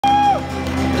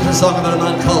a song about a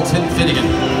man called Tim Finnegan,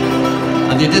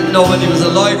 and you didn't know whether he was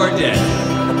alive or dead.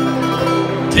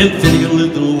 Tim Finnegan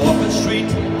lived in Walking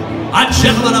Street, a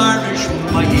gentleman Irish,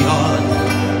 mighty hard.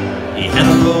 He had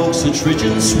a rogue such rich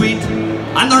and sweet,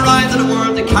 and the ride of the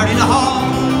world to carry the hall.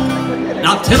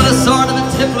 Now Tim had a sort of a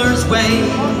tippler's way,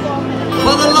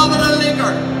 for the love of the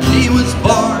liquor he was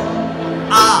born.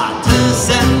 To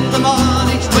send them on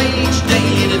each way, each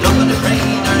day, to jump in the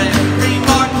train or every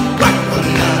morning. Whack for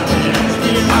the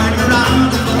hard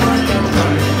around the morning.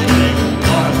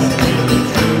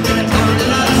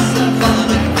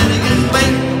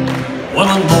 Well,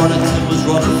 one morning Tim was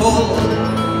rather full,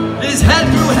 his head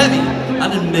grew heavy and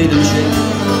it made him shake.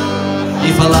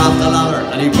 He fell off the ladder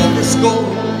and he broke his skull,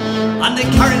 and they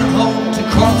carried him home to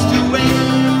Cork's to wait.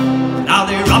 Now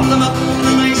they wrapped him up in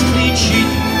a nice clean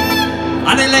sheet,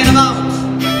 and they laid him out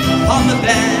upon the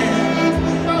bed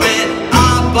with a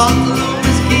bottle of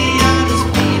whiskey at his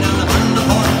feet and a pound of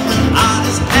oil at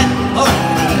his head. Oh,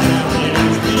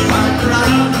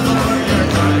 around the border,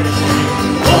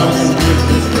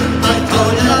 I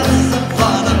told you that's some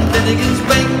fun of Finnegan's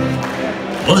wake.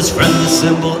 Well, his friend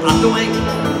assembled at the wake,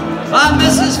 and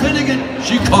Mrs. Finnegan,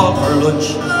 she called for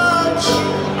lunch.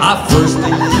 At first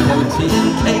they did out tea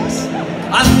and cakes,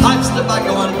 and pipes,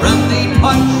 tobacco and brandy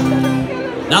punch.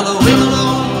 Now the women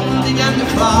all began to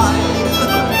cry.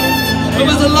 It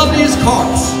was the loveliest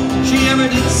corpse she ever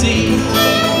did see.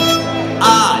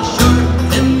 Sure,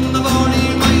 in the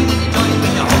morning, why did you join me?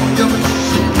 You hold your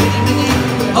wish and kitty me.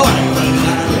 Oh, I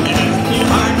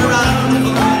hard around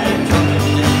the morning.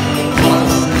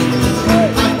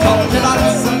 I told you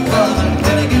lots of fun and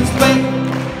Finnegan's way.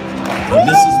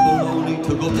 Mrs. Maloney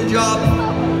took up the job,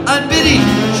 and Biddy,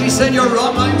 she said, you're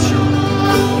wrong, I'm sure.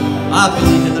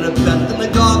 Billy hit her bent in the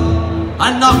gob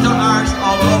and knocked her arse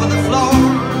all over the floor.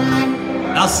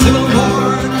 Now civil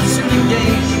war soon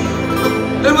engaged.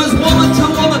 It was woman to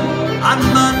woman and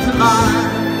man to man.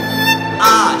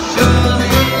 Surely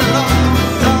the Lord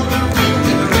saw their feet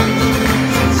in the rain.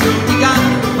 Soon began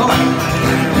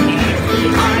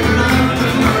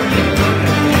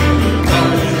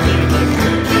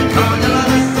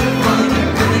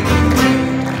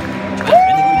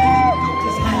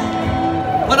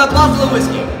when a bottle of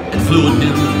whiskey, it flew at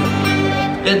him.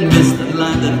 It missed and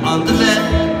landed on the bed,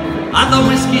 and the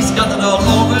whiskey scattered all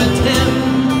over Tim.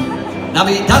 Now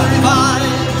he does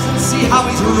revives and see how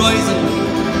he's rising.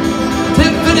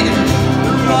 Tim Finnegan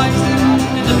rising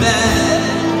in the bed.